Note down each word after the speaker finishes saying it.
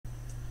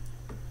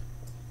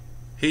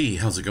Hey,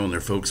 how's it going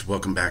there, folks?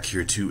 Welcome back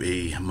here to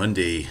a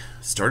Monday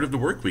start of the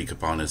work week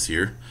upon us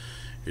here.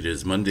 It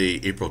is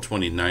Monday, April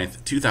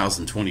 29th,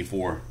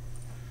 2024.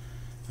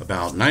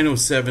 About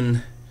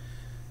 9:07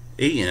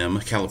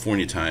 a.m.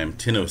 California time,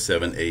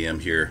 10:07 a.m.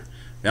 here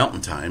Mountain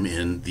Time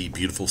in the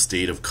beautiful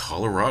state of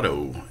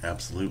Colorado.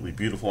 Absolutely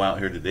beautiful out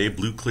here today.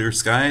 Blue clear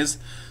skies.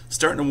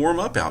 Starting to warm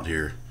up out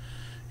here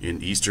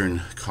in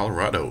eastern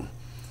Colorado.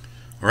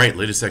 All right,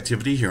 latest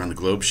activity here on the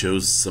globe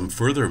shows some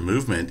further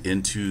movement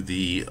into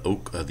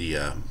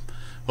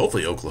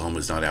hopefully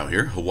Oklahoma's not out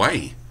here,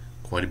 Hawaii.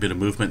 Quite a bit of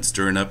movement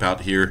stirring up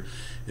out here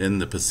in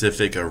the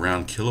Pacific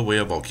around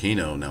Kilauea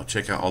Volcano. Now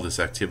check out all this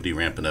activity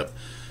ramping up.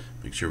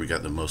 Make sure we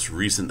got the most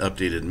recent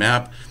updated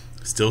map.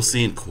 Still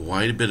seeing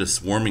quite a bit of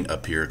swarming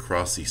up here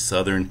across the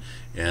southern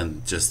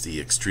and just the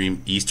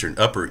extreme eastern,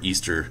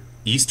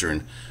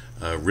 eastern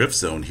rift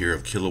zone here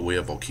of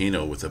Kilauea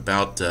Volcano, with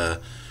about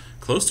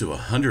close to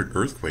 100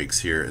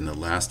 earthquakes here in the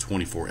last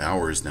 24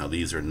 hours. Now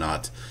these are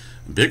not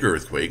big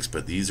earthquakes,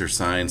 but these are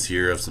signs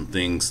here of some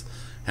things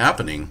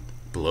happening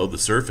below the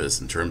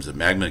surface in terms of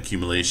magma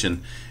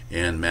accumulation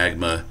and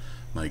magma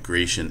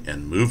migration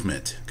and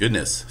movement.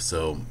 Goodness,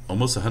 so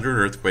almost 100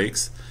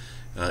 earthquakes.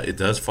 It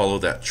does follow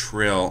that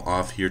trail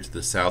off here to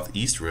the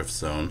southeast rift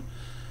zone,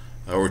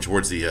 or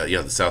towards the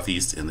the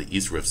southeast and the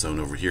east rift zone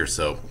over here.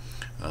 So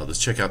let's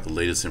check out the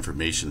latest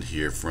information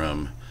here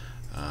from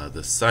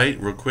the site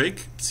real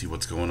quick, see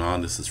what's going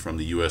on. This is from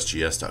the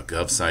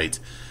usgs.gov site.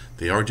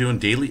 They are doing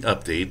daily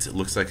updates. It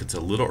looks like it's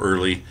a little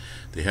early.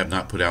 They have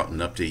not put out an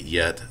update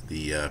yet.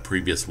 The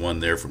previous one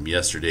there from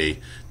yesterday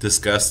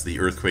discussed the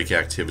earthquake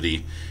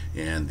activity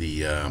and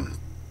the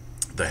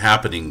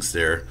happenings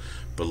there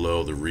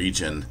below the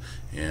region,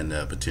 and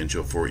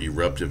potential for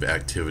eruptive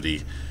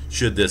activity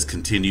should this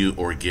continue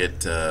or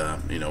get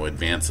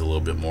advance a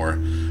little bit more.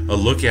 A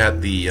look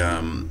at the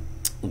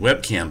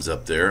webcams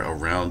up there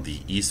around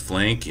the east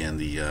flank and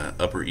the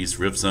upper east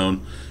rift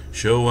zone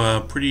show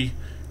pretty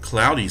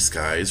cloudy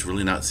skies.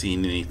 Really not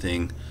seeing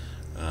anything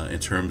in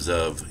terms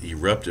of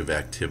eruptive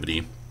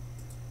activity.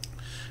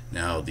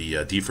 Now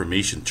the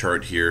deformation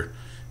chart here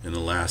in the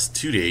last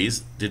 2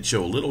 days did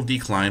show a little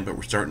decline, but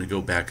we're starting to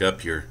go back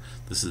up here.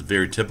 This is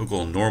very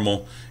typical and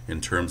normal in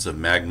terms of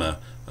magma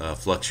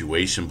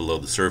fluctuation below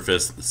the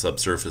surface, the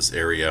subsurface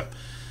area.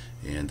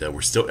 And we're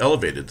still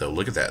elevated though.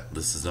 Look at that.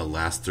 This is the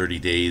last 30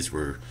 days.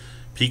 We're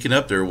peaking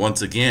up there once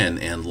again,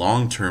 and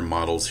long-term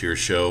models here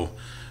show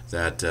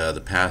that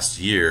the past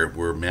year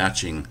we're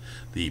matching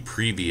the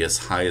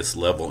previous highest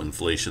level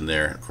inflation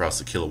there across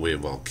the Kilauea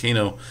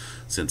Volcano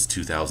since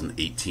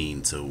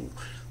 2018. So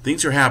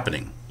things are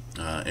happening,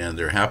 and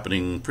they're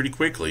happening pretty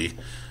quickly.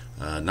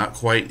 Not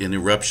quite an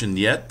eruption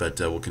yet, but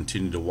we'll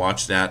continue to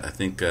watch that. I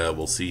think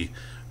we'll see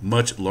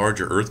much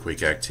larger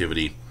earthquake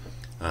activity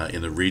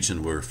in the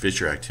region where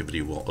fissure activity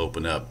will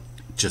open up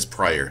just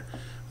prior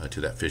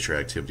to that fissure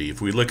activity. If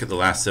we look at the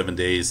last 7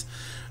 days,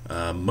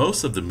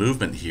 most of the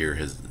movement here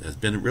has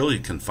been really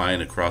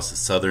confined across the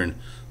southern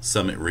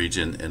summit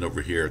region and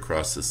over here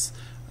across this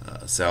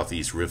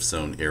southeast rift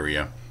zone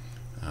area.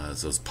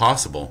 So it's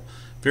possible,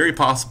 very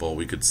possible,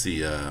 we could see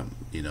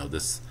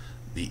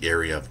the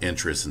area of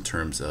interest in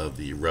terms of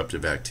the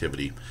eruptive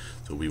activity.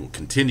 So we will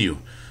continue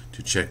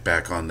to check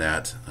back on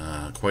that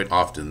quite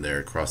often there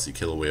across the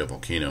Kilauea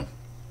Volcano.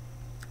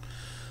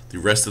 The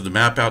rest of the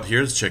map out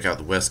here is check out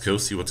the west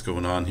coast, see what's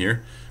going on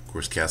here. Of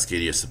course,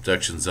 Cascadia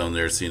subduction zone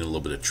there, seeing a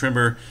little bit of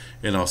tremor,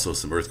 and also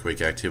some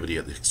earthquake activity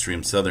at the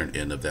extreme southern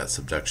end of that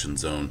subduction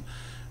zone.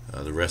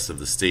 The rest of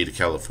the state of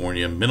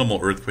California,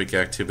 minimal earthquake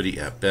activity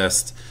at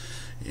best,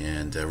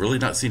 and really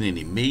not seeing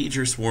any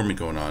major swarming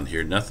going on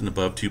here. Nothing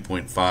above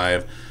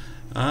 2.5.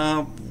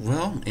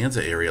 Well,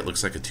 Anza area, it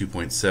looks like a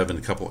 2.7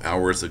 a couple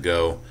hours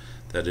ago.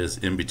 That is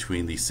in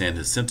between the San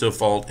Jacinto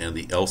fault and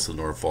the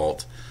Elsinore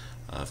fault.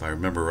 If I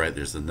remember right,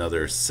 there's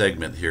another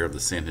segment here of the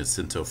San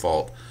Jacinto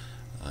fault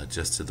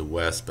just to the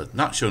west, but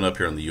not shown up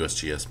here on the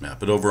USGS map.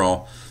 But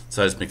overall,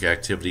 seismic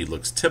activity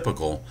looks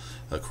typical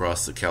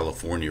across the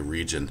California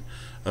region.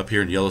 Up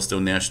here in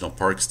Yellowstone National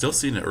Park, still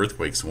seeing an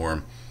earthquake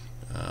swarm.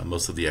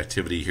 Most of the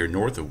activity here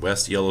north of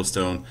West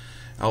Yellowstone,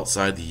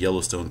 outside the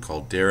Yellowstone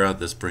caldera.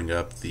 Let's bring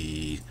up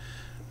the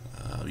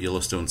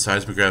Yellowstone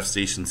seismograph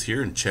stations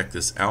here and check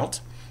this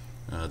out.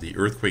 The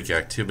earthquake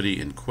activity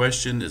in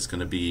question is going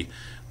to be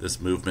this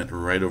movement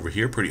right over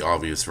here. Pretty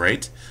obvious,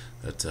 right?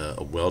 That's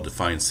a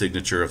well-defined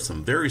signature of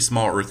some very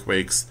small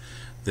earthquakes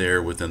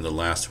there within the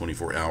last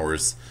 24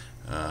 hours.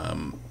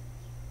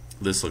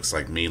 This looks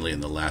like mainly in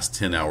the last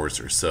 10 hours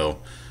or so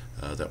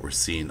that we're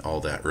seeing all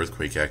that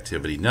earthquake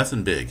activity.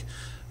 Nothing big.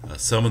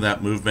 Some of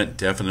that movement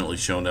definitely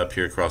shown up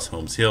here across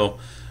Holmes Hill,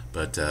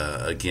 but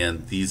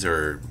again, these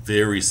are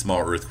very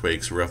small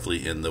earthquakes,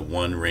 roughly in the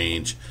 1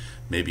 range,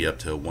 maybe up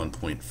to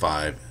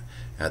 1.5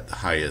 at the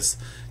highest.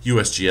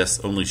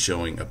 USGS only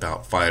showing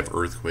about 5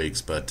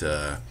 earthquakes, but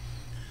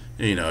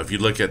if you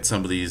look at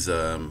some of these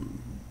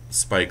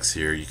spikes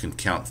here, you can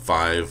count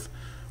 5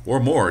 or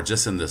more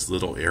just in this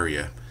little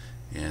area.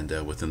 And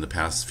within the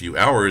past few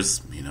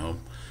hours,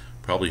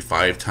 probably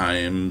 5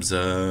 times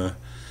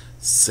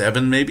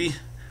 7 maybe.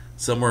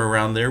 somewhere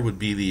around there would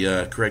be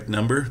the correct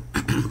number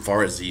as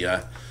far as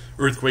the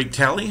earthquake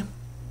tally.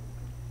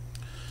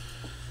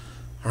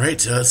 All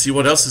right, let's see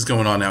what else is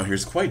going on out here.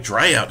 It's quite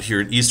dry out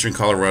here in eastern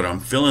Colorado. I'm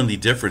feeling the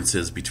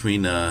differences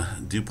between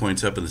dew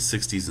points up in the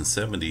 60s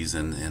and 70s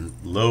and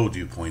low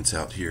dew points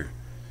out here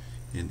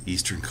in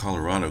eastern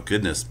Colorado.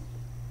 Goodness.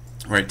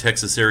 All right,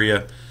 Texas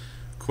area,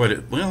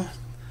 well,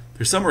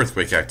 there's some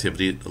earthquake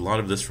activity. A lot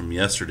of this from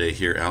yesterday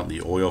here out in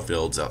the oil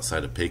fields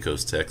outside of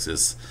Pecos,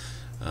 Texas.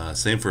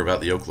 Same for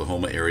about the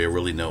Oklahoma area.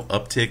 Really no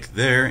uptick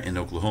there in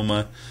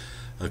Oklahoma.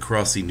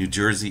 Across the New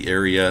Jersey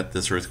area,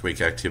 this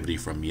earthquake activity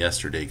from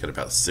yesterday, got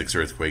about 6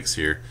 earthquakes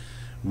here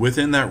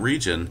within that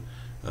region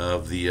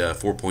of the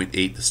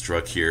 4.8 that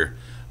struck here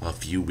a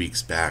few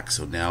weeks back.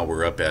 So now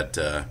we're up at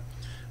about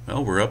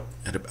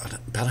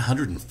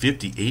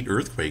 158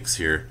 earthquakes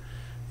here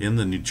in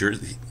the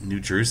New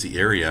Jersey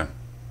area.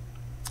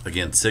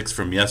 Again, 6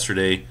 from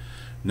yesterday,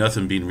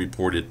 nothing being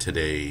reported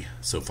today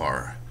so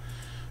far.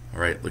 All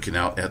right, looking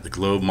out at the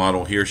globe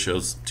model here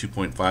shows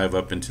 2.5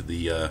 up into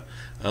the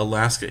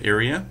Alaska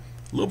area.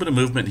 A little bit of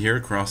movement here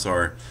across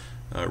our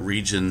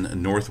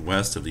region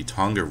northwest of the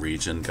Tonga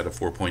region. Got a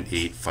 4.8,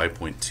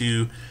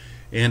 5.2,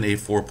 and a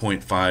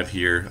 4.5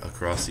 here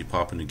across the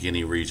Papua New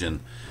Guinea region.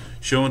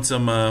 Showing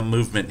some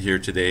movement here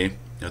today.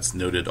 That's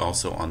noted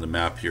also on the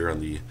map here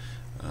on the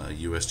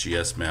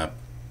USGS map.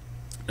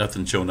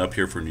 Nothing showing up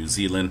here for New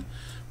Zealand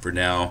for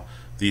now.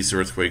 These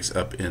earthquakes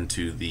up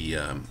into the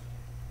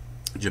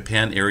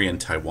Japan area and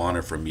Taiwan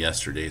are from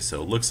yesterday,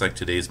 so it looks like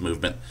today's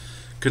movement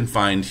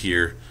confined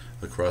here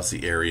across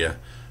the area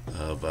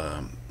of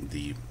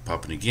the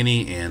Papua New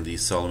Guinea and the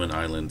Solomon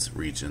Islands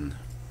region.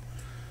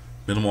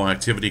 Minimal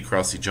activity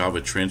across the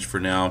Java Trench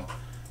for now.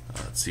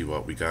 Let's see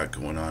what we got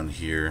going on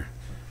here.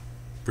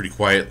 Pretty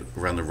quiet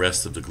around the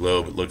rest of the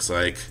globe, it looks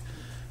like.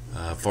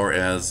 As far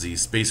as the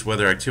space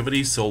weather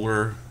activity,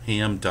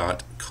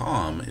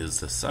 solarham.com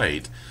is the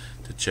site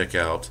to check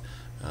out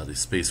the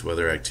space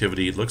weather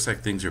activity. It looks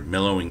like things are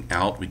mellowing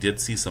out. We did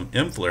see some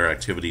M-flare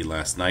activity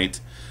last night.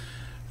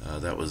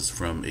 That was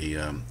from a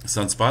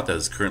sunspot that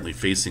is currently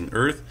facing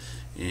Earth.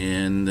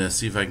 And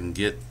see if I can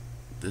get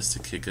this to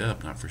kick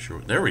up. Not for sure.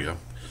 There we go.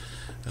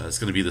 It's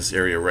going to be this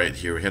area right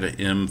here. We had an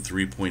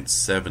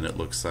M3.7, it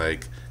looks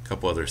like. A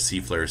couple other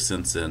C-flares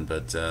since then.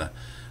 But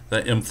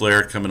that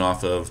M-flare coming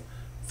off of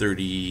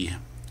 30,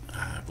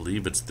 I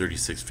believe it's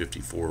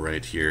 3654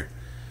 right here.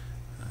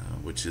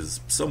 Which is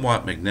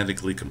somewhat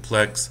magnetically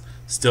complex,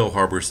 still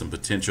harbors some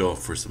potential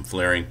for some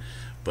flaring,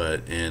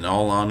 but in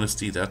all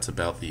honesty, that's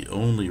about the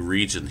only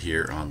region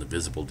here on the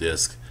visible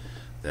disk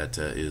that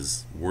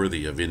is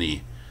worthy of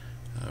any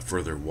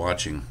further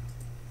watching.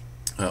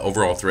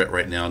 Overall threat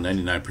right now,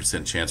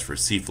 99% chance for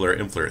C-flare,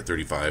 M-flare at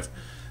 35,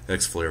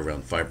 X-flare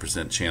around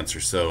 5% chance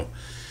or so.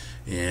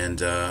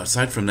 And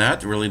aside from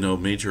that, really no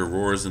major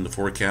auroras in the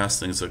forecast.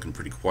 Things looking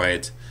pretty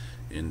quiet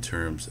in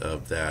terms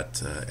of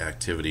that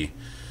activity.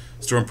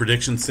 Storm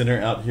Prediction Center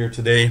out here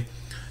today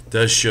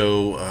does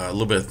show a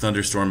little bit of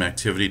thunderstorm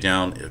activity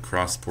down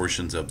across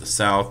portions of the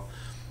south,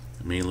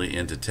 mainly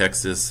into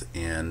Texas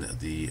and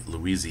the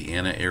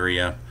Louisiana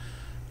area.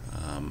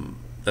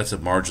 That's a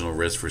marginal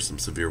risk for some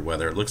severe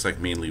weather. It looks like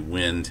mainly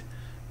wind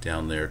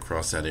down there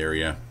across that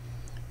area.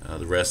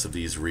 The rest of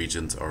these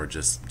regions are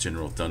just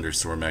general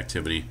thunderstorm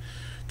activity.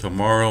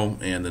 Tomorrow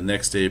and the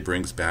next day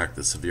brings back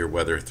the severe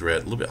weather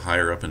threat a little bit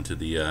higher up into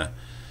the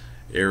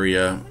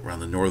area around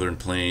the northern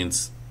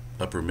plains,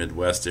 upper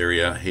Midwest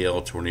area.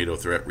 Hail, tornado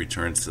threat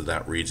returns to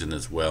that region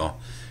as well,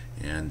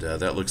 and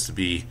that looks to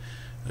be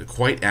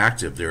quite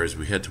active there as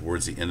we head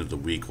towards the end of the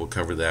week. We'll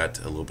cover that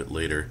a little bit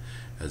later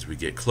as we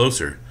get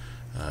closer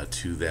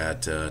to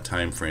that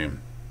time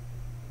frame.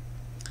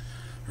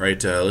 All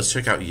right, let's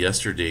check out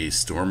yesterday's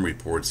storm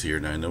reports here.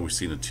 Now I know we've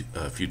seen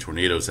a few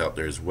tornadoes out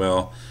there as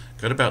well.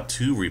 Got about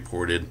 2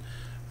 reported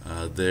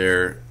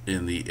there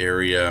in the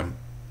area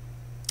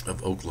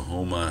of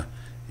Oklahoma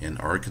and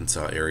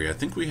Arkansas area. I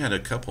think we had a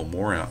couple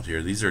more out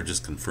here. These are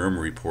just confirmed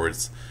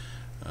reports,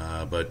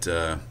 but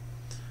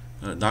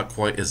not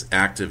quite as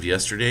active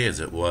yesterday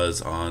as it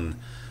was on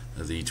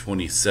the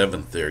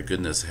 27th there.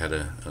 Goodness,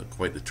 had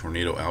quite the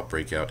tornado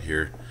outbreak out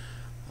here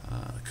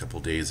a couple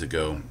days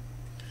ago.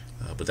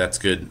 But that's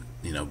good,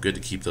 good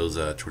to keep those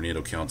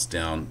tornado counts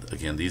down.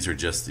 Again, these are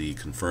just the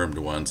confirmed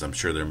ones. I'm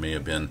sure there may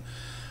have been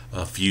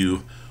a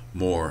few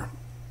more.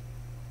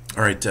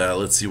 All right,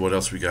 let's see what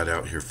else we got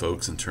out here,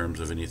 folks, in terms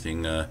of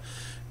anything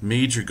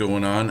major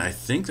going on. I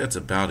think that's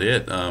about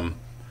it.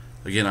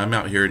 Again, I'm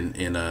out here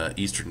in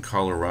eastern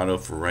Colorado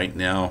for right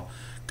now.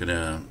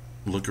 Gonna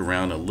look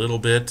around a little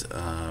bit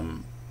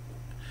and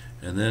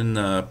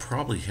then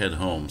probably head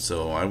home.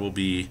 So I will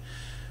be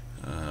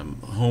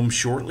home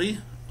shortly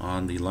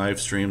on the live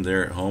stream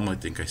there at home. I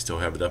think I still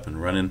have it up and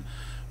running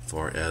as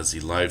far as the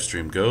live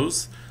stream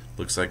goes.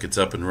 Looks like it's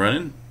up and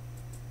running.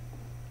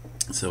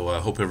 So I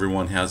hope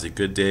everyone has a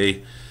good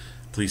day.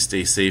 Please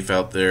stay safe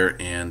out there,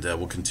 and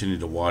we'll continue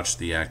to watch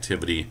the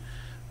activity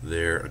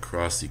there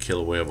across the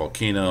Kilauea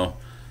Volcano.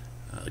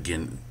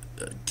 Again,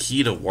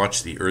 key to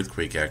watch the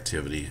earthquake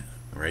activity.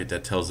 All right,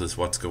 that tells us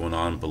what's going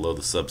on below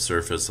the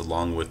subsurface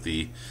along with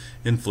the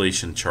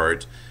inflation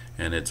chart,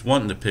 and it's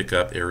wanting to pick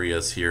up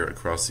areas here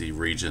across the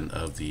region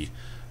of the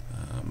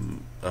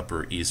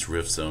upper east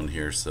rift zone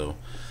here. So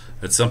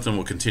it's something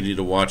we'll continue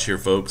to watch here,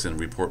 folks, and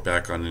report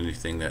back on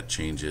anything that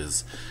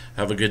changes.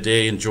 Have a good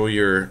day. Enjoy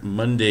your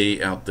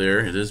Monday out there.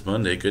 It is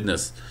Monday,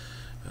 goodness.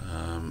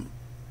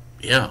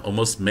 Yeah,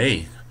 almost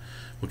May.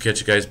 We'll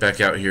catch you guys back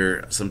out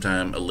here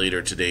sometime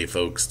later today,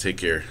 folks. Take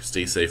care.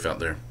 Stay safe out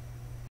there.